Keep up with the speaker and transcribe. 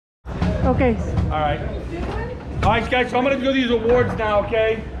Okay. All right. All right, guys, so I'm going to do these awards now,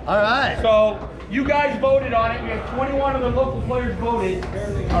 okay? All right. So you guys voted on it. We had 21 of the local players voted,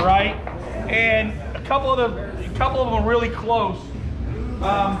 all right? And a couple of them are really close.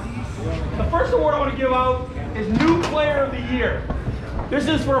 The first award I want to give out is New Player of the Year. This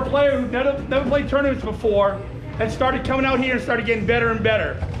is for a player who never played tournaments before and started coming out here and started getting better and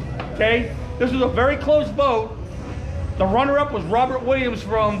better, okay? This was a very close vote. The runner-up was Robert Williams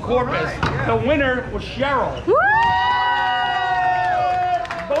from Corpus. Right, yeah. The winner was Cheryl. Woo!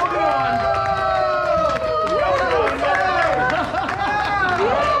 Voted on.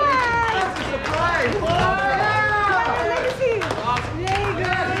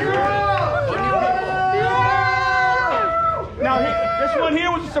 Now, this one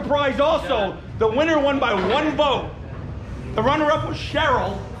here was a surprise also. The winner won by 1 vote. The runner-up was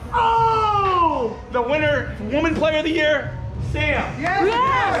Cheryl. Oh! The winner, Woman Player of the Year, Sam. Yes!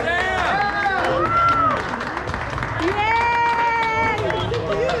 Yes! Sam! Yay!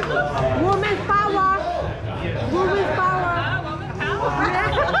 Women's power! Women's power!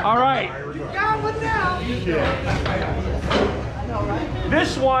 All right. Got one now.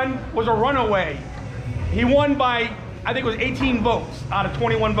 This one was a runaway. He won by, I think it was 18 votes out of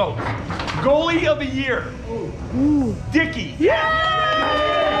 21 votes. Goalie of the Year, Dickie. Yeah!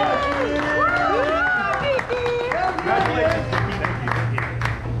 Congratulations.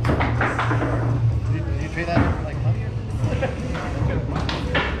 Did you trade that like money?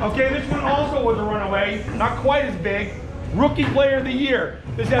 Okay, this one also was a runaway, not quite as big. Rookie Player of the Year.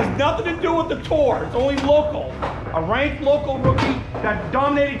 This has nothing to do with the tour, it's only local. A ranked local rookie that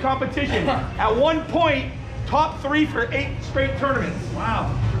dominated competition. At one point, top 3 for 8 straight tournaments. Wow.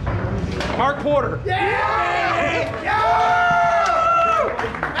 Mark Porter. Yeah!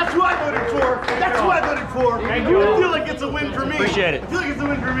 That's who I voted for. That's who I voted for. Thank you. I feel like it's a win for me. Appreciate it. I feel like it's a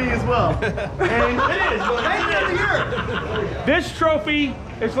win for me as well. And it is. This trophy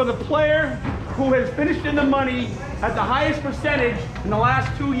is for the player who has finished in the money at the highest percentage in the last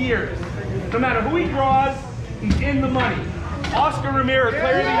 2 years. No matter who he draws, he's in the money. Oscar Ramirez,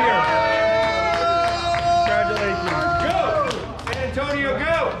 Player of the Year. Congratulations. Go! San Antonio,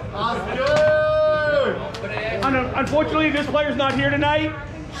 go! Oscar! Unfortunately, this player's not here tonight.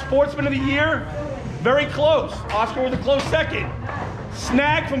 Sportsman of the Year, very close. Oscar was a close second.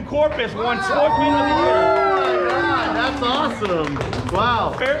 Snag from Corpus won Sportsman of the Year. Oh my God, that's awesome.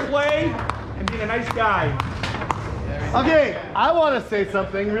 Wow. Fair play and being a nice guy. Okay, I want to say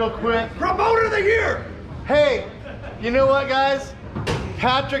something real quick. Promoter of the Year! Hey, you know what, guys?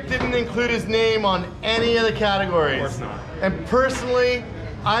 Patrick didn't include his name on any of the categories. Of course not. And personally,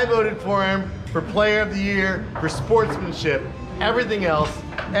 I voted for him for Player of the Year, for sportsmanship, everything else,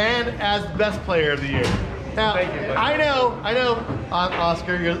 and as Best Player of the Year. Now, Thank you, buddy. I know,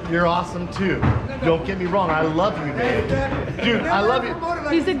 Oscar, you're awesome too. Don't get me wrong, I love you, man. Dude, I love you.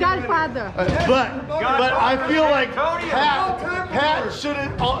 He's a godfather. But I feel like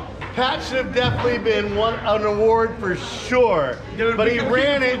Pat should have definitely been an award for sure. But he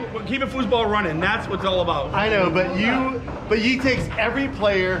ran it. Keep a foosball running. That's what it's all about. I know, but he takes every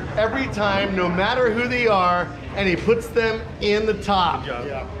player every time, no matter who they are, and he puts them in the top. Good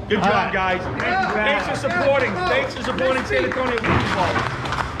job, Good job guys. Thanks for supporting. Thanks for supporting San Antonio football.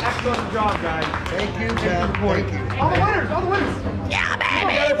 Excellent job, guys. Thank you, Chad. Thank you. All the winners, all the winners. Yeah,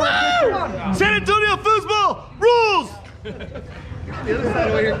 baby! Woo! San Antonio foosball rules.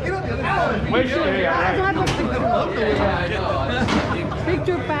 Wait,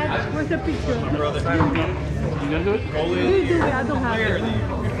 Picture, Pat. Where's the picture? You gonna do it? You do it. I don't have it.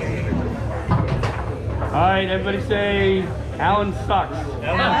 All right, everybody say, Alan sucks.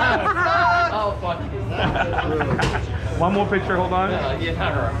 Oh, fuck. One more picture, hold on.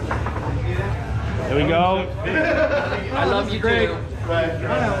 Yeah. There we go. I love you too.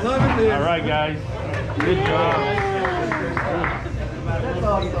 All right, guys. Good job.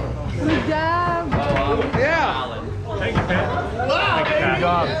 Good job. Yeah. Thank you, Pat. Wow, Good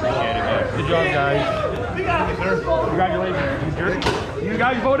job. Good job, guys. Congratulations. You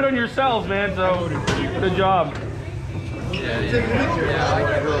guys voted on yourselves, man, so good job.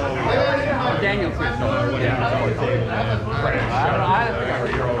 Daniel too.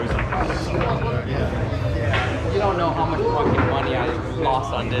 You don't know how much fucking money I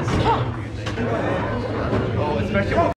lost on this. Oh, especially